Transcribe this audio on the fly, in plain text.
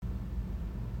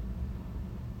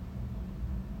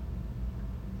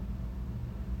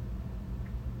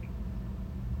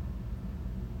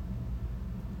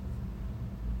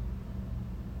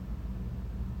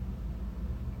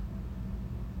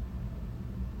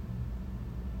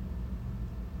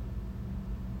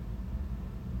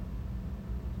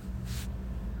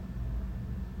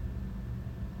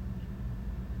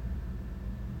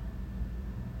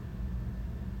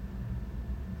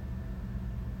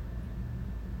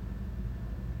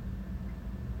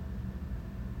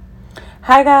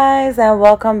Hi, guys, and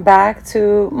welcome back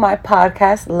to my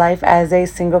podcast, Life as a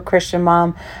Single Christian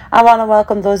Mom. I want to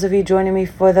welcome those of you joining me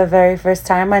for the very first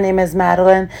time. My name is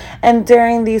Madeline, and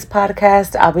during these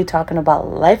podcasts, I'll be talking about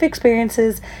life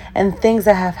experiences and things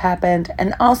that have happened,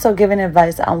 and also giving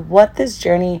advice on what this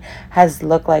journey has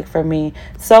looked like for me.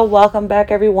 So, welcome back,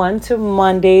 everyone, to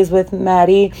Mondays with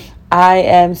Maddie. I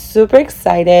am super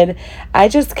excited. I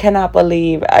just cannot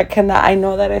believe. I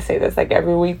know that I say this like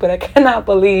every week, but I cannot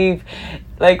believe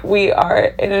like we are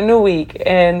in a new week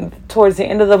and towards the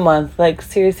end of the month. Like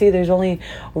seriously, there's only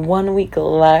 1 week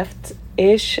left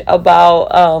ish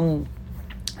about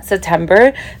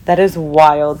September. That is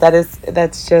wild.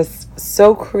 That's just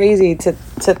so crazy to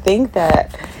think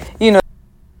that, you know,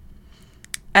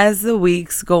 as the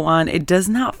weeks go on, it does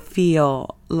not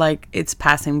feel like it's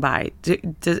passing by.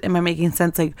 Am I making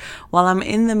sense? Like while I'm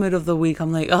in the middle of the week,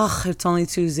 I'm like, oh, it's only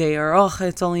Tuesday, or oh,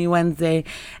 it's only Wednesday,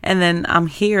 and then I'm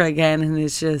here again, and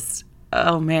it's just,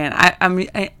 oh man,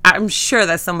 I'm sure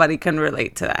that somebody can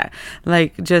relate to that.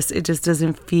 Like it just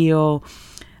doesn't feel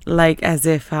like as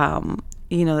if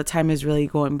the time is really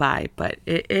going by, but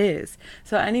it is.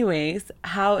 So anyways,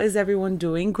 how is everyone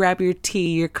doing? Grab your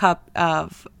tea, your cup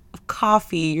of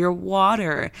coffee, your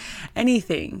water,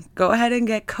 anything. Go ahead and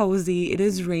get cozy. It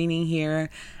is raining here,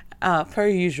 per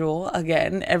usual.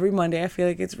 Again, every Monday I feel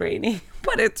like it's raining,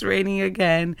 but it's raining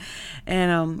again.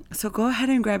 And so go ahead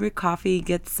and grab your coffee,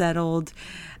 get settled.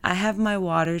 I have my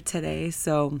water today,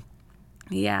 so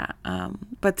yeah.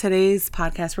 But today's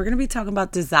podcast, we're going to be talking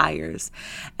about desires.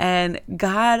 And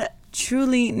God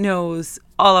truly knows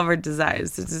all of our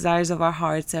desires, the desires of our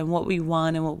hearts, and what we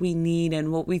want and what we need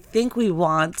and what we think we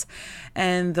want.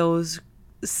 And those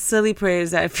silly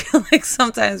prayers that I feel like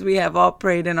sometimes we have all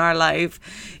prayed in our life,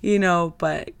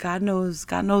 but God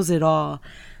knows it all.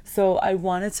 So I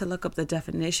wanted to look up the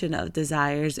definition of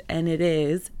desires, and it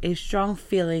is a strong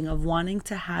feeling of wanting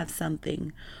to have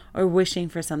something or wishing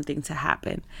for something to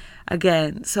happen.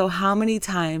 Again, so how many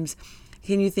times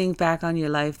can you think back on your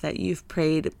life that you've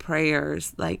prayed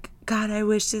prayers like, God, I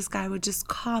wish this guy would just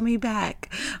call me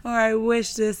back, or I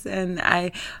wish this and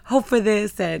I hope for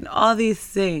this, and all these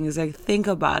things. Like, think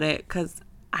about it, because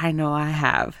I know I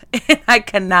have. And I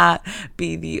cannot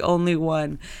be the only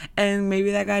one. And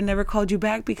maybe that guy never called you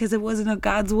back because it wasn't of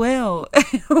God's will.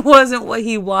 It wasn't what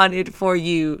he wanted for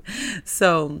you.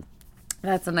 So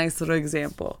that's a nice little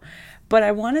example. But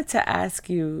I wanted to ask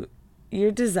you,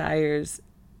 your desires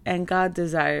and God's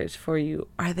desires for you,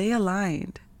 are they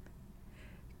aligned?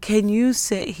 Can you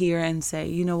sit here and say,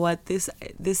 you know what, this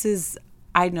is,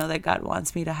 I know that God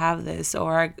wants me to have this,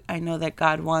 or I know that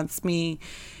God wants me,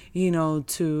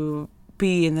 to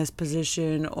be in this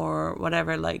position or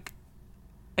whatever. Like,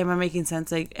 am I making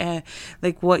sense?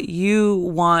 Like what you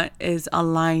want is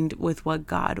aligned with what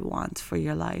God wants for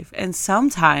your life. And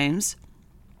sometimes,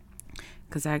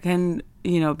 because I can,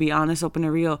 be honest, open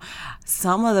and real,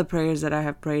 some of the prayers that I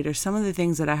have prayed or some of the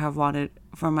things that I have wanted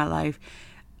for my life,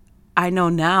 I know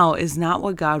now is not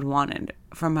what God wanted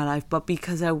for my life, but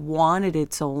because I wanted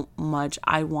it so much,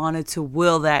 I wanted to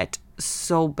will that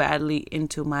so badly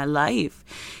into my life,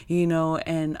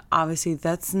 and obviously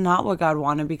that's not what God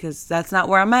wanted, because that's not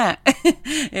where I'm at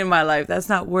in my life. That's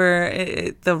not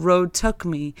where the road took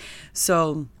me.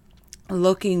 So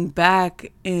looking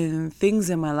back in things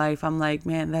in my life, I'm like,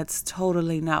 man, that's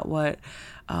totally not what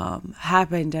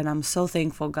happened. And I'm so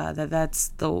thankful, God, that that's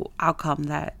the outcome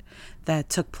that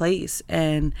took place.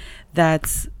 And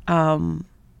that's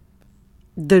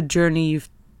the journey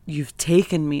you've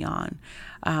taken me on.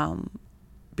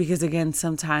 Because again,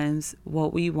 sometimes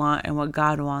what we want and what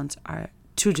God wants are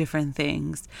two different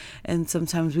things. And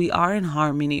sometimes we are in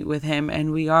harmony with him,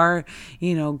 and we are,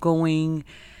 going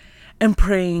and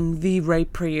praying the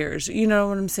right prayers. You know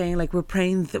what I'm saying? Like, we're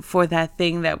praying for that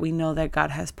thing that we know that God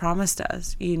has promised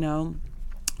us,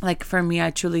 Like, for me,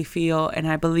 I truly feel and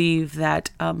I believe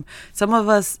that some of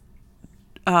us,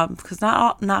 because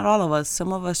not all of us,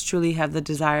 some of us truly have the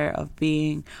desire of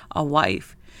being a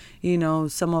wife.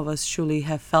 Some of us truly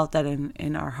have felt that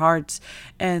in our hearts.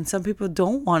 And some people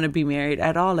don't want to be married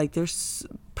at all. Like, they're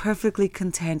perfectly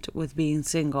content with being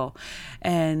single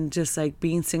and just like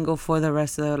being single for the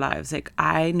rest of their lives. Like,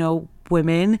 I know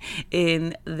women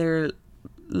in their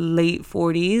late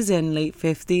 40s and late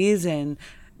 50s and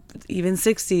even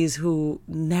 60s who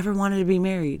never wanted to be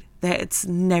married. That it's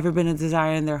never been a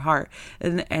desire in their heart.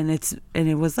 And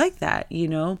it was like that,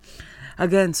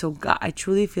 Again, so God, I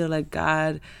truly feel like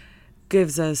God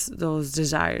gives us those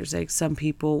desires. Like, some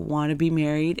people want to be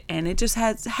married and it just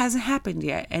hasn't happened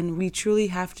yet, and we truly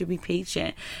have to be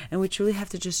patient, and we truly have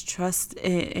to just trust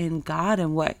in God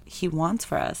and what he wants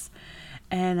for us.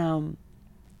 And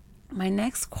my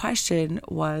next question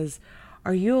was,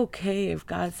 are you okay if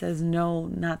God says no,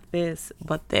 not this,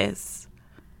 but this?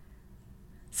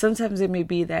 Sometimes it may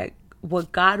be that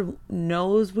what God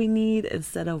knows we need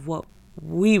instead of what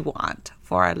we want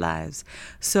for our lives.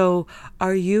 So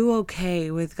are you okay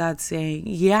with God saying,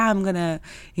 yeah, I'm going to,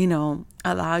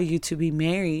 allow you to be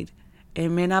married. It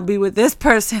may not be with this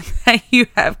person that you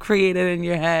have created in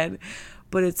your head,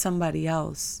 but it's somebody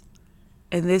else.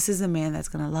 And this is a man that's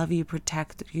going to love you,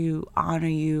 protect you, honor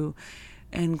you,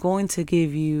 and going to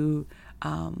give you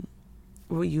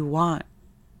what you want.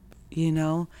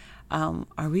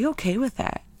 Are we okay with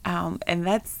that? And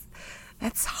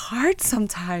that's hard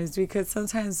sometimes, because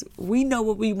sometimes we know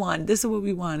what we want. This is what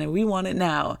we want, and we want it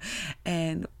now.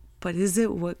 But is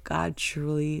it what God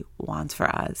truly wants for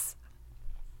us?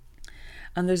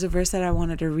 And there's a verse that I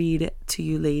wanted to read to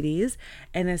you ladies,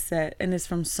 and it's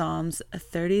from Psalms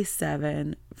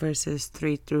 37 verses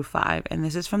 3-5. And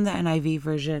this is from the NIV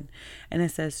version. And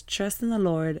it says, "Trust in the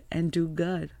Lord and do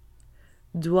good.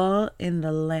 Dwell in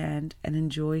the land and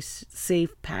enjoy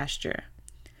safe pasture.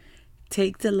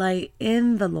 Take delight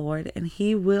in the Lord, and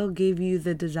he will give you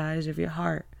the desires of your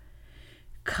heart.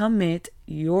 Commit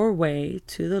your way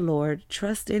to the Lord.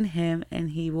 Trust in him,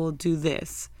 and he will do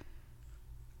this."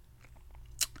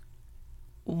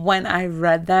 When I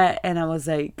read that, and I was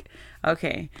like,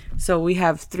 okay, so we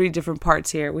have 3 different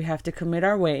parts here. We have to commit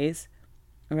our ways,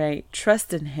 right?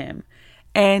 Trust in him,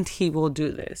 and he will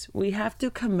do this. We have to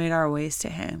commit our ways to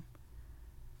him.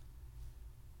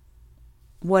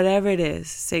 Whatever it is,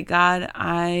 say, God,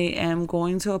 I am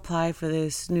going to apply for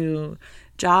this new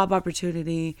job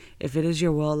opportunity. If it is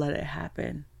your will, let it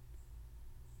happen.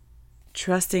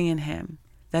 Trusting in him,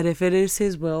 that if it is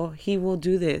his will, he will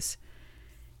do this.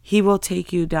 He will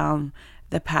take you down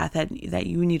the path that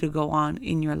you need to go on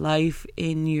in your life,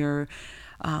 in your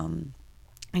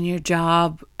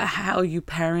job, how you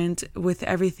parent, with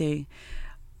everything.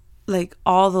 Like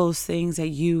all those things that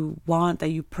you want, that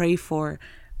you pray for.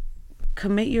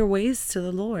 Commit your ways to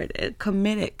the Lord.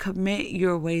 Commit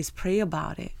your ways. Pray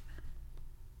about it.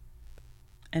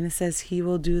 And it says he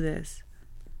will do this.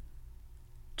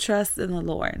 Trust in the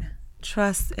Lord.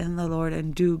 Trust in the Lord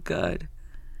and do good.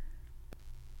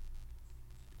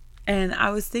 And I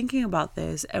was thinking about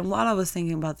this, and while I was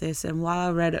thinking about this, and while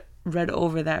I read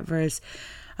over that verse,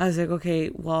 I was like, okay,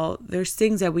 well, there's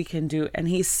things that we can do, and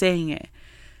he's saying it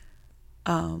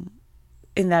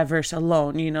in that verse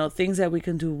alone, things that we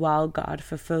can do while God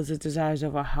fulfills the desires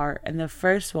of our heart. And the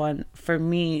first one for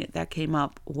me that came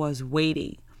up was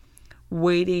waiting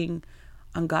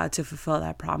on God to fulfill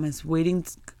that promise, waiting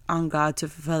on God to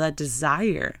fulfill that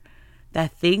desire,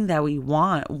 that thing that we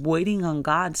want, waiting on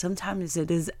God. Sometimes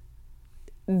it is,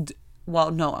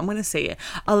 well, no, I'm going to say it.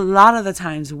 A lot of the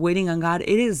times waiting on God, it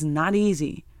is not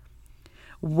easy.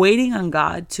 Waiting on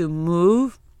God to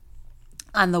move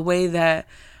on the way that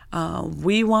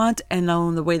we want and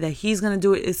on the way that he's going to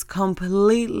do it is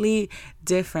completely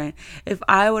different. If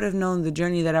I would have known the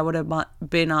journey that I would have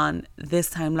been on this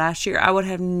time last year, I would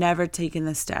have never taken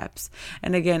the steps.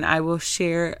 And again, I will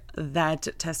share that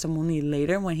testimony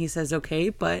later when he says okay,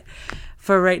 but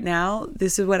for right now,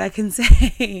 this is what I can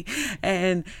say.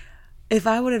 And if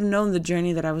I would have known the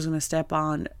journey that I was going to step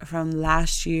on from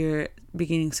last year,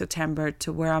 beginning September,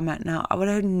 to where I'm at now, I would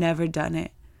have never done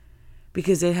it,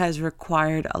 because it has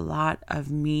required a lot of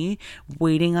me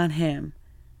waiting on him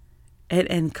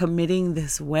and committing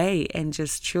this way and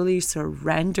just truly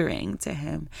surrendering to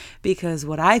him, because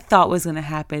what I thought was going to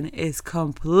happen is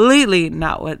completely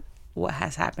not what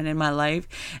has happened in my life.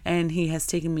 And he has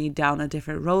taken me down a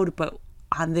different road. But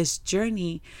on this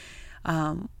journey,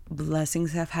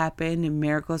 blessings have happened and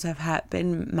miracles have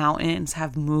happened. Mountains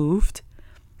have moved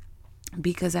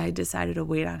because I decided to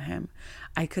wait on him.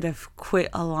 I could have quit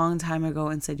a long time ago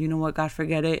and said, you know what, God,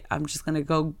 forget it. I'm just going to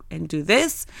go and do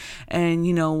this. And,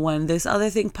 when this other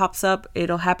thing pops up,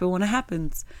 it'll happen when it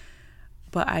happens.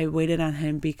 But I waited on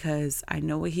him because I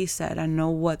know what he said. I know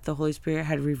what the Holy Spirit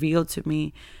had revealed to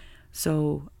me.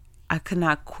 So I could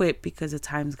not quit because the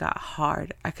times got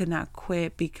hard. I could not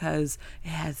quit because it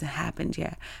hasn't happened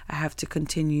yet. I have to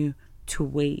continue to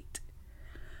wait.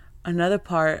 Another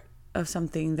part of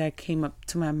something that came up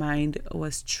to my mind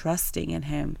was trusting in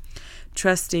him.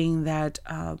 Trusting that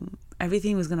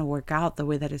everything was going to work out the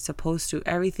way that it's supposed to.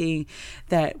 Everything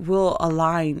that will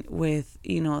align with,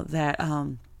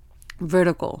 that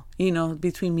vertical,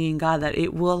 between me and God, that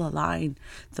it will align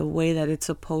the way that it's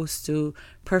supposed to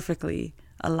perfectly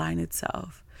align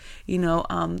itself.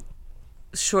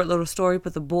 Short little story,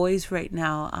 but the boys right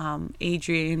now,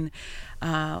 Adrian,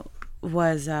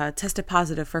 was tested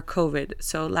positive for COVID.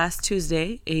 So last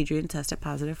Tuesday, Adrian tested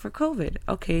positive for COVID.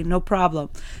 Okay, no problem.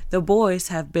 The boys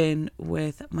have been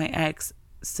with my ex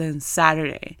since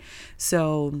Saturday.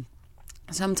 So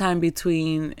sometime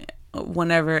between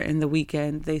whenever in the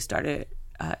weekend they started,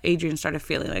 Adrian started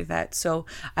feeling like that. So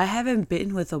I haven't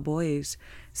been with the boys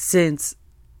since,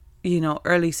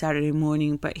 early Saturday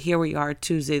morning, but here we are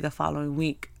Tuesday the following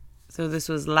week. So this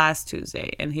was last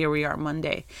Tuesday, and here we are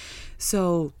Monday.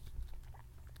 So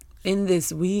in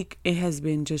this week, it has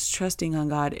been just trusting on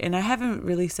God. And I haven't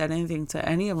really said anything to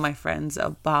any of my friends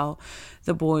about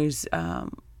the boys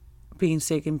being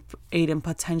sick and Aiden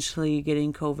potentially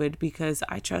getting COVID, because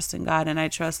I trust in God and I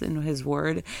trust in His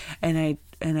word, and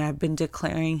I've been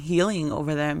declaring healing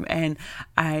over them. And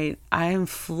I am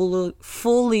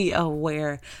fully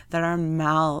aware that our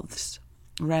mouths,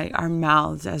 right? Our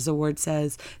mouths, as the word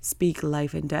says, speak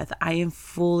life and death. I am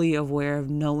fully aware of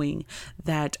knowing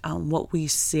that what we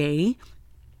say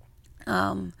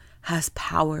has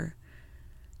power,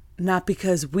 not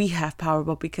because we have power,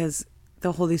 but because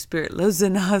the Holy Spirit lives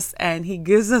in us, and He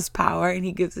gives us power and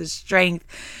He gives us strength.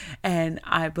 And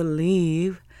I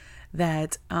believe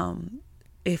that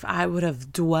if I would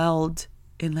have dwelled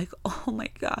in like, oh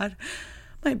my God,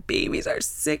 my babies are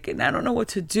sick and I don't know what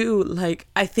to do, like,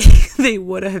 I think they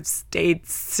would have stayed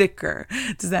sicker.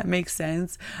 Does that make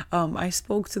sense? I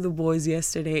spoke to the boys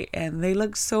yesterday and they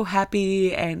look so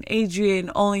happy, and Adrian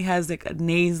only has like a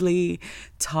nasally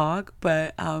talk,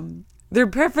 but they're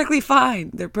perfectly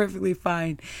fine. They're perfectly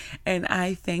fine. And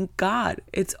I thank God.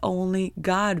 It's only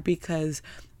God, because,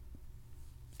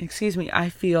 I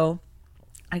feel,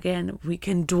 again, we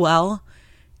can dwell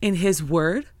in His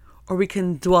word, or we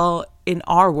can dwell in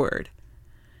our word.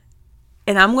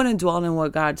 And I'm going to dwell in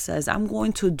what God says. I'm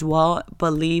going to dwell,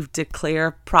 believe,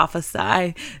 declare,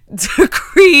 prophesy,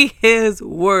 decree His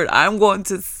word. I'm going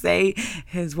to say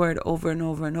His word over and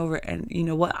over and over. And you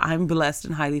know what? I'm blessed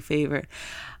and highly favored.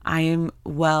 I am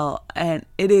well, and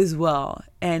it is well.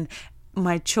 And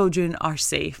my children are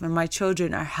safe, and my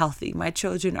children are healthy. My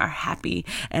children are happy.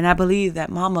 And I believe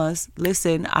that mamas,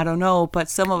 listen, I don't know, but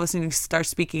some of us need to start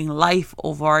speaking life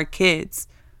over our kids.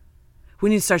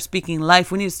 We need to start speaking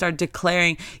life. We need to start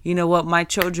declaring, you know what, my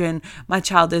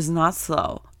child is not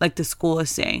slow, like the school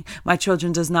is saying. My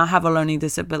children does not have a learning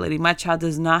disability. My child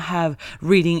does not have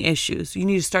reading issues. You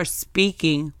need to start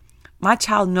speaking. My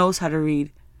child knows how to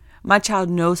read. My child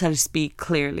knows how to speak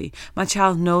clearly. My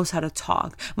child knows how to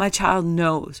talk. My child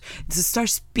knows. To start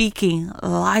speaking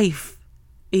life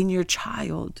in your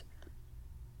child.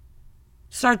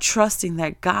 Start trusting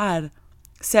that God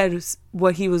said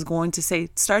what He was going to say.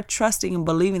 Start trusting and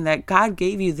believing that God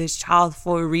gave you this child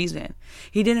for a reason.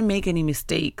 He didn't make any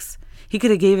mistakes. He could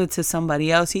have gave it to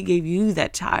somebody else. He gave you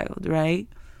that child, right?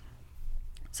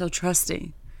 So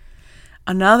trusting.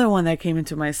 Another one that came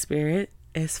into my spirit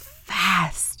is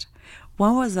fast.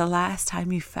 When was the last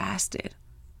time you fasted?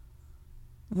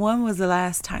 When was the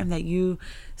last time that you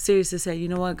seriously said, you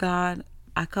know what, God,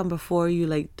 I come before you,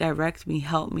 like, direct me,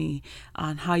 help me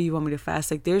on how you want me to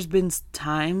fast. Like, there's been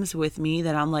times with me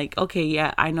that I'm like, okay,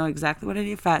 yeah, I know exactly what I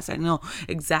need to fast. I know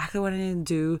exactly what I need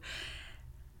to do.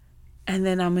 And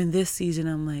then I'm in this season,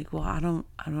 I'm like, well, I don't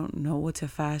know what to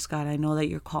fast, God. I know that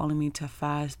you're calling me to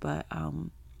fast, but I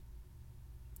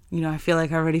feel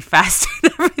like I already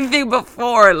fasted everything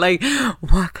before. Like,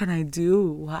 what can I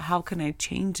do? How can I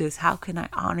change this? How can I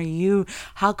honor you?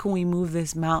 How can we move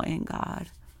this mountain, God?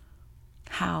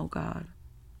 How, God?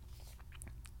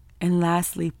 And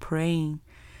lastly, praying.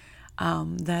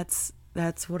 That's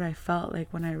what I felt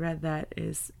like when I read that,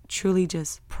 is truly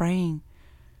just praying.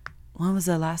 When was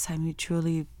the last time you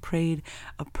truly prayed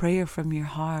a prayer from your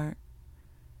heart?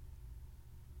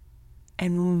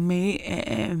 And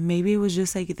maybe it was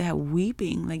just like that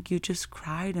weeping, like you just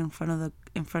cried in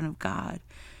front of God,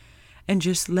 and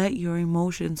just let your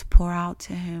emotions pour out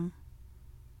to Him.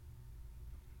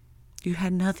 You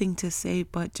had nothing to say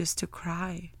but just to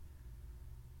cry.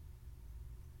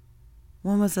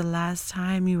 When was the last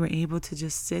time you were able to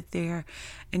just sit there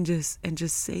and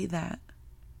just say that?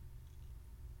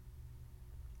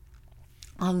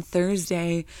 On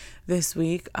Thursday this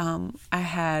week,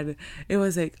 it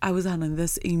was like I was on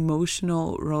this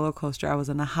emotional roller coaster. I was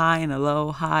on a high and a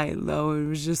low, high, low. It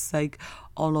was just like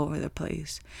all over the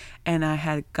place. And I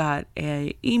had got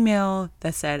an email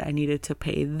that said I needed to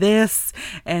pay this,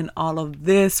 and all of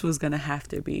this was going to have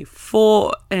to be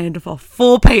full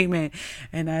payment.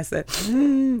 And I said,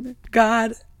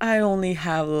 God, I only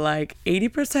have like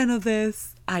 80% of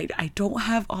this. I don't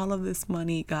have all of this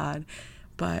money, God.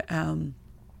 But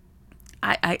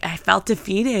I felt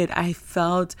defeated. I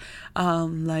felt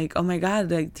like, oh my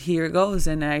God, like here it goes,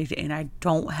 and I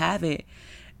don't have it.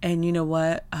 And you know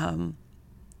what?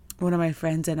 One of my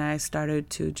friends and I started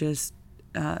to just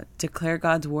declare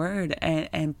God's word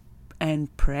and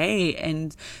pray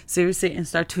and seriously and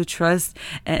start to trust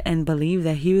and believe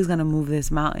that He was gonna move this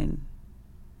mountain.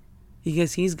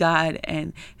 Because He's God,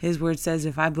 and His word says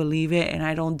if I believe it and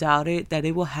I don't doubt it, that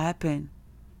it will happen.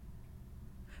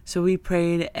 So we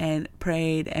prayed and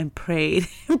prayed and prayed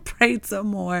and prayed some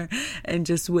more and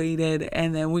just waited.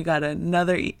 And then we got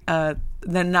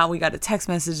now we got a text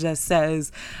message that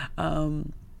says,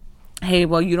 hey,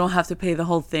 well, you don't have to pay the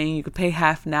whole thing. You could pay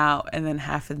half now and then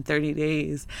half in 30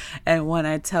 days. And when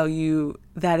I tell you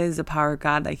that is the power of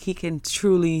God, like He can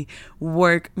truly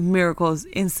work miracles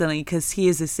instantly, because He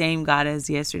is the same God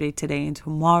as yesterday, today, and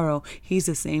tomorrow. He's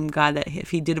the same God that if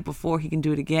He did it before, He can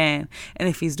do it again. And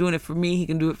if He's doing it for me, He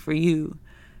can do it for you.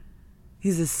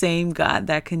 He's the same God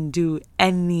that can do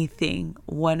anything,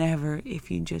 whenever,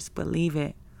 if you just believe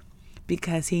it.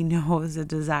 Because He knows the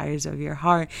desires of your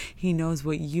heart. He knows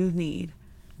what you need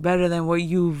better than what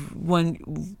you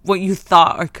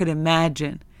thought or could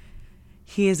imagine.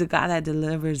 He is a God that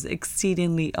delivers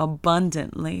exceedingly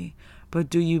abundantly. But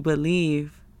do you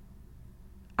believe?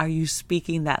 Are you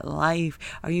speaking that life?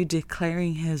 Are you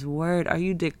declaring His word? Are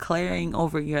you declaring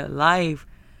over your life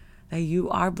that you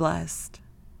are blessed?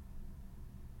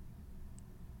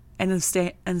 And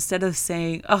instead of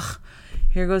saying, ugh,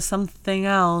 here goes something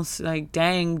else, like,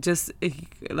 dang, just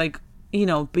like,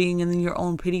 being in your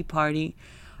own pity party,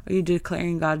 are you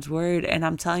declaring God's word? And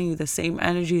I'm telling you, the same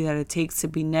energy that it takes to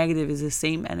be negative is the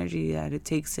same energy that it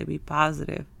takes to be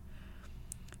positive.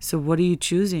 So what are you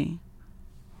choosing?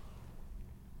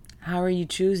 How are you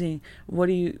choosing? What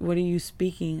are you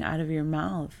speaking out of your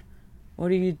mouth?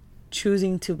 What are you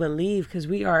choosing to believe? Because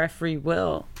we are a free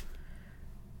will.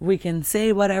 We can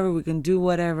say whatever, we can do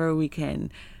whatever, we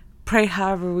can pray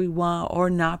however we want or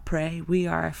not pray. We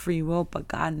are a free will, but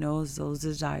God knows those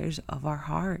desires of our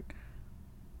heart.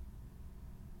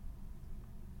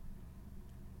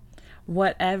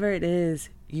 Whatever it is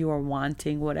you are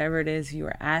wanting, whatever it is you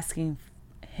are asking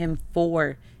Him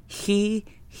for, He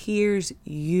hears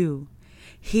you.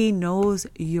 He knows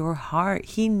your heart.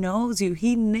 He knows you.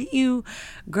 He knit you,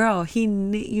 girl, He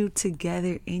knit you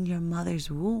together in your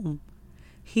mother's womb.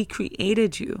 He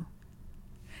created you.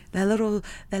 That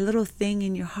little thing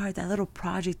in your heart, that little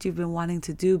project you've been wanting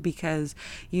to do because,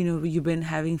 you've been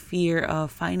having fear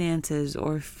of finances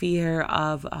or fear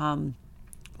of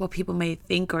what people may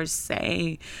think or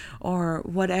say, or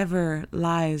whatever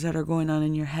lies that are going on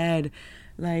in your head.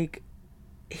 Like,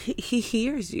 he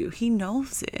hears you. He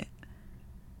knows it.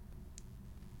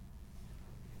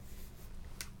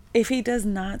 If He does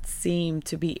not seem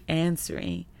to be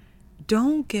answering,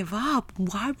 don't give up.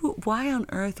 Why on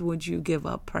earth would you give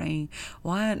up praying?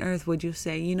 Why on earth would you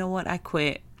say, you know what, I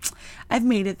quit. I've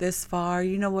made it this far.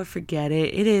 You know what, forget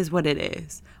it. It is what it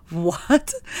is.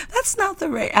 What? That's not the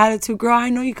right attitude, girl. I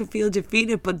know you can feel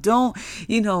defeated, but don't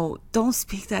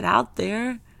speak that out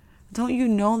there. Don't you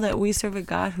know that we serve a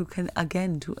God who can,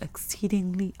 again, do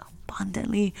exceedingly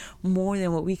abundantly more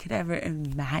than what we could ever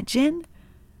imagine?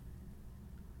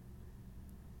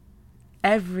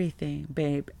 Everything,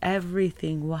 babe,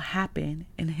 everything will happen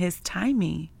in His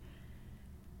timing.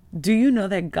 Do you know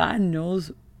that God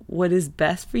knows what is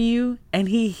best for you, and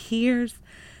He hears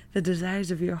the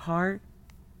desires of your heart?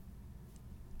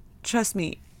 Trust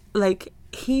me, like,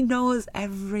 He knows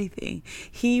everything.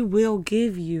 He will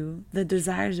give you the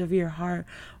desires of your heart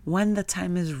when the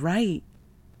time is right.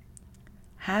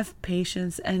 Have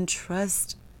patience and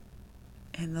trust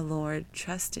in the Lord.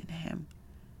 Trust in Him.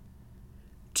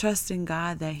 Trust in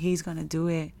God that He's going to do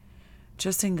it.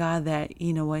 Trust in God that,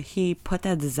 He put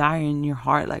that desire in your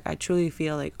heart. Like, I truly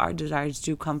feel like our desires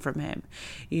do come from Him,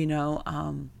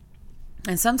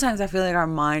 and sometimes I feel like our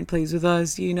mind plays with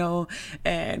us,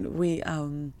 and we,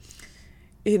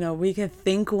 we can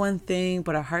think one thing,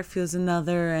 but our heart feels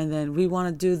another. And then we want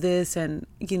to do this, and,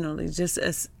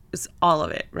 it's all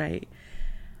of it, right?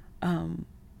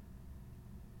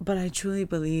 But I truly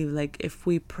believe, like, if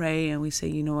we pray and we say,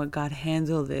 you know what, God,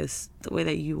 handle this the way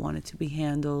that you want it to be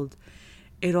handled,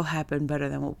 it'll happen better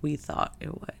than what we thought it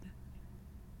would.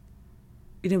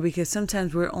 Because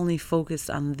sometimes we're only focused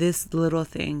on this little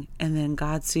thing, and then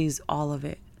God sees all of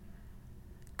it.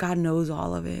 God knows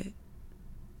all of it.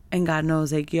 And God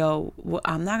knows, like, yo,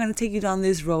 I'm not going to take you down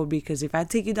this road, because if I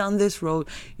take you down this road,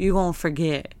 you're going to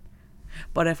forget.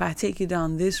 But if I take you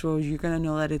down this road, you're going to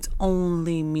know that it's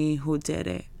only me who did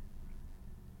it.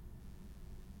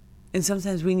 And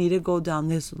sometimes we need to go down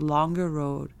this longer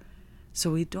road so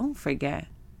we don't forget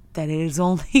that it is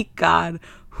only God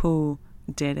who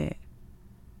did it.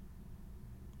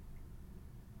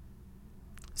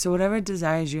 So whatever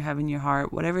desires you have in your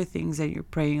heart, whatever things that you're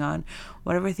praying on,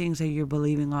 whatever things that you're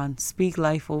believing on, speak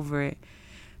life over it.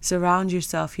 Surround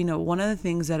yourself. One of the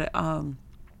things that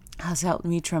has helped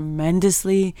me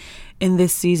tremendously in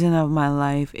this season of my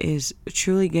life is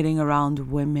truly getting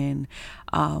around women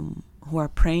who are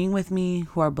praying with me,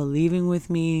 who are believing with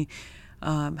me,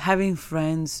 having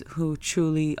friends who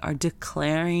truly are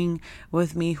declaring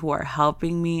with me, who are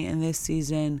helping me in this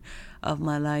season of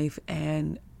my life.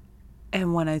 And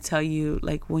when I tell you,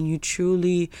 like, when you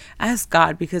truly ask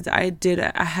God, because I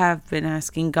have been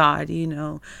asking God,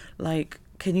 like,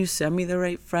 can you send me the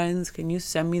right friends? Can you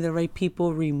send me the right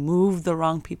people? Remove the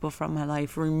wrong people from my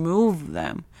life. Remove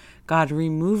them. God,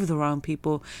 remove the wrong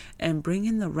people and bring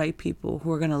in the right people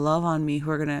who are going to love on me, who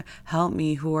are going to help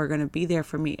me, who are going to be there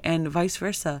for me, and vice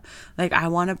versa. Like, I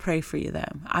want to pray for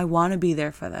them. I want to be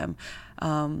there for them,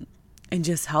 and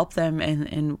just help them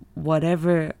and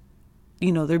whatever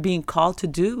they're being called to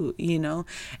do, and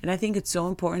I think it's so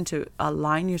important to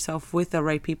align yourself with the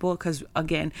right people, because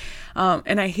again,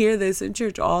 and I hear this in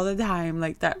church all the time,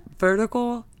 like that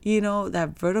vertical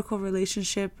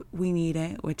relationship, we need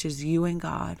it, which is you and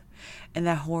God, and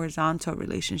that horizontal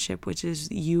relationship, which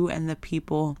is you and the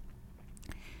people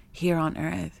here on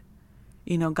earth.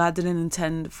 God didn't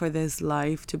intend for this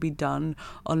life to be done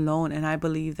alone. And I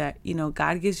believe that,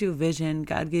 God gives you a vision,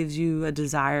 God gives you a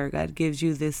desire, God gives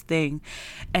you this thing,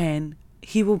 and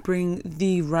He will bring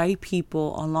the right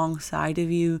people alongside of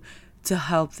you to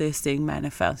help this thing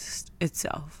manifest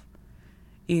itself.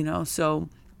 So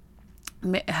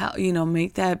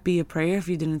make that be a prayer. If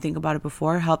you didn't think about it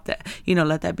before, help that,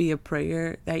 let that be a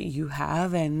prayer that you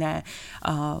have, and that,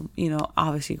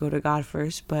 obviously go to God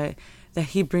first, but that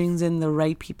He brings in the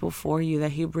right people for you,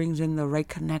 that He brings in the right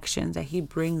connections, that He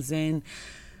brings in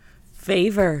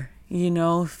favor in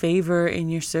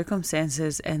your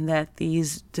circumstances, and that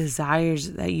these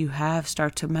desires that you have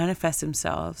start to manifest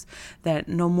themselves, that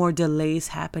no more delays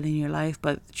happen in your life,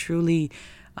 but truly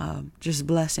just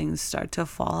blessings start to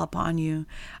fall upon you.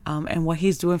 And what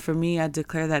He's doing for me, I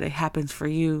declare that it happens for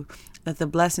you, that the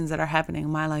blessings that are happening in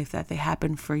my life, that they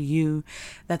happen for you,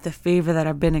 that the favor that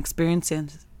I've been experiencing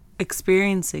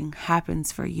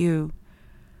happens for you.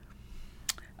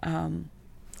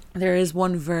 There is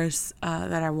one verse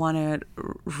that I want to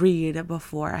read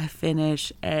before I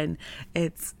finish, and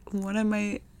it's one of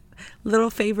my little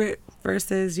favorite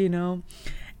verses, and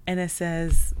it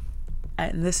says,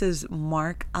 and this is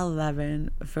Mark 11,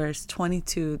 verse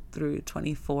 22 through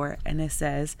 24, and it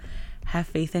says, "Have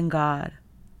faith in God."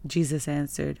 Jesus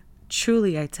answered,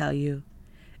 "Truly I tell you,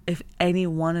 if any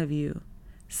one of you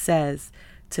says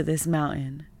to this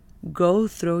mountain, 'Go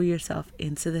throw yourself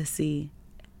into the sea,'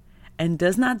 and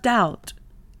does not doubt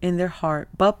in their heart,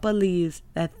 but believes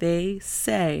that they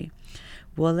say,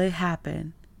 'Will it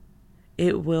happen?'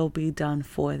 it will be done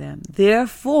for them.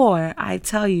 Therefore, I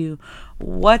tell you,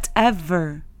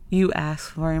 whatever you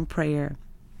ask for in prayer,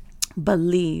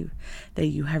 believe that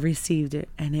you have received it,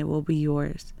 and it will be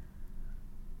yours."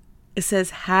 It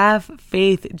says, have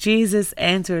faith. Jesus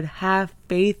answered, have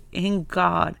faith in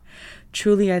God.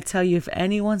 Truly, I tell you, if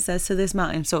anyone says to this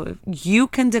mountain, so if you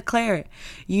can declare it,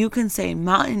 you can say,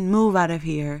 "Mountain, move out of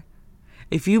here."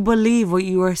 If you believe what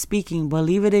you are speaking,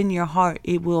 believe it in your heart,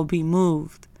 it will be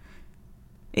moved.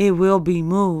 It will be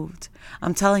moved.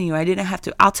 I'm telling you,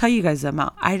 I'll tell you guys the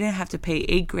amount. I didn't have to pay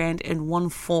 $8,000 in one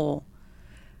full.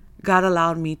 God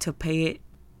allowed me to pay it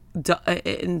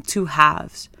in two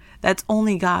halves. That's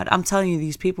only God. I'm telling you,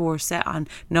 these people were set on,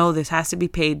 no, this has to be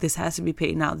paid. This has to be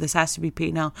paid now. This has to be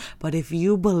paid now. But if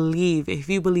you believed,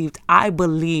 I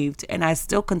believed, and I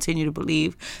still continue to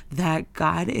believe that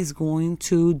God is going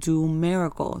to do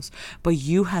miracles. But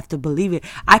you have to believe it.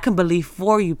 I can believe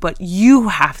for you, but you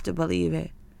have to believe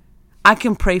it. I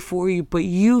can pray for you, but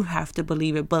you have to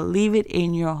believe it. Believe it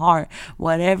in your heart.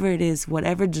 Whatever it is,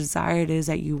 whatever desire it is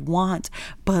that you want,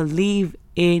 believe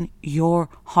in your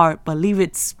heart. Believe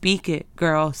it. Speak it,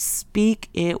 girl. Speak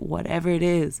it, whatever it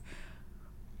is.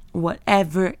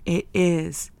 Whatever it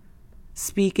is.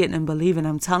 Speak it and believe it.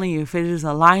 I'm telling you, if it is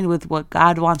aligned with what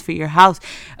God wants for your house,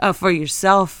 for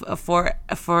yourself,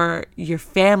 for your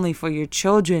family, for your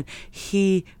children,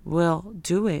 He will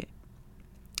do it.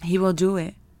 He will do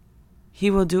it. He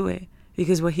will do it,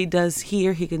 because what He does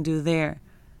here, He can do there.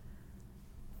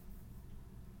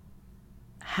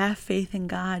 Have faith in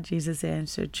God, Jesus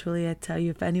answered. Truly, I tell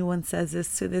you, if anyone says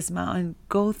this to this mountain,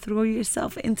 go throw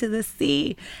yourself into the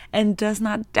sea, and does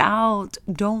not doubt,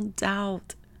 don't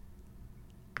doubt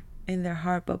in their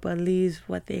heart, but believes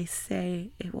what they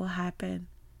say, it will happen.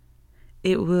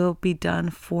 it will be done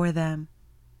for them.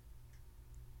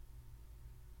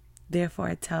 Therefore,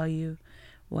 I tell you,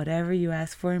 whatever you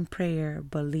ask for in prayer,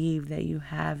 believe that you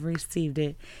have received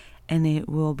it and it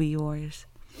will be yours.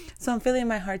 So I'm feeling in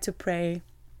my heart to pray.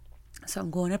 So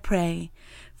I'm going to pray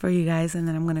for you guys and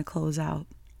then I'm going to close out.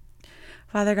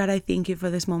 Father God, I thank you for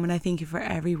this moment. I thank you for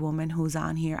every woman who's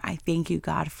on here. I thank you,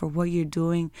 God, for what you're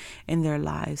doing in their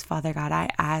lives. Father God, I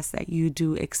ask that you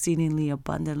do exceedingly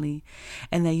abundantly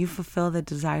and that you fulfill the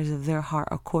desires of their heart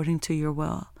according to your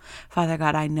will. Father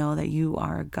God, I know that you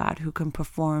are a God who can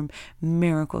perform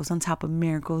miracles on top of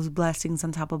miracles, blessings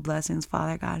on top of blessings,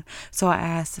 Father God. So I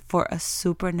ask for a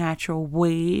supernatural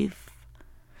wave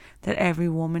that every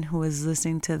woman who is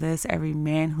listening to this, every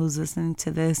man who's listening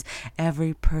to this,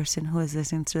 every person who is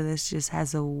listening to this just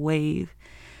has a wave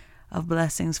of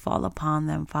blessings fall upon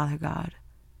them, Father God.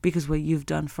 Because what you've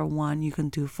done for one, you can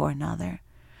do for another.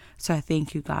 So I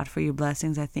thank you, God, for your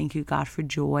blessings. I thank you, God, for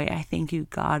joy. I thank you,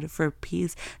 God, for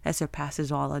peace that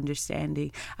surpasses all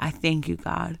understanding. I thank you,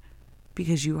 God,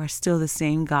 because you are still the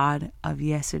same God of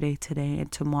yesterday, today,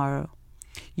 and tomorrow.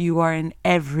 You are in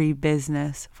every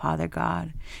business, Father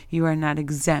God. You are not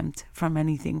exempt from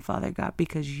anything, Father God,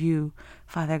 because you,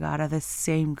 Father God, are the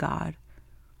same God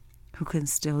who can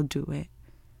still do it.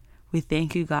 We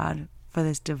thank you, God, for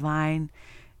this divine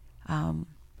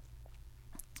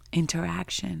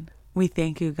interaction. We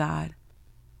thank you, God,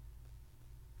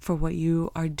 for what you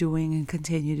are doing and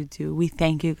continue to do. We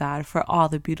thank you, God, for all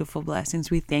the beautiful blessings.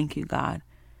 We thank you, God,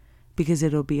 because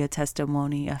it'll be a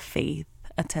testimony of faith,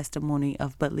 a testimony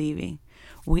of believing.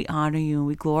 We honor you and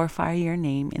we glorify your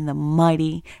name in the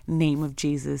mighty name of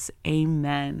Jesus.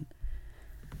 Amen.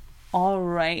 All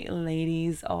right,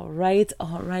 ladies. All right,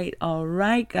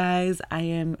 guys. I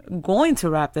am going to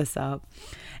wrap this up.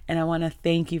 And I want to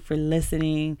thank you for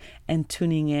listening and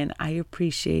tuning in. I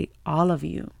appreciate all of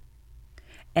you.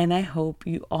 And I hope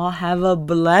you all have a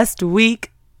blessed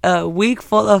week, a week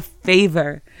full of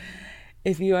favor.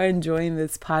 If you are enjoying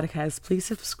this podcast, please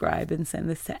subscribe and send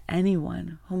this to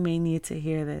anyone who may need to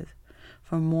hear this.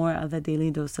 For more of the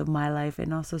daily dose of my life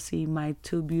and also see my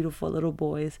two beautiful little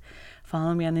boys,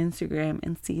 follow me on Instagram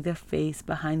and see the face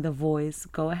behind the voice.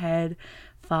 Go ahead,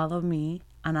 follow me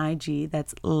on IG.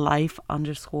 That's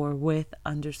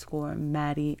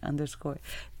life_with_Maddie_.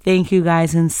 Thank you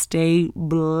guys and stay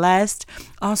blessed.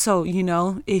 Also,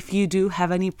 if you do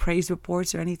have any praise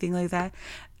reports or anything like that,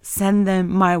 send them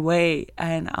my way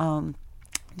and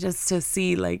just to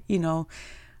see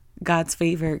God's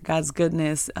favor, God's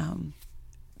goodness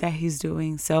that he's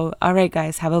doing. So all right,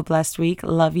 guys, have a blessed week.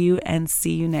 Love you and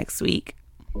see you next week.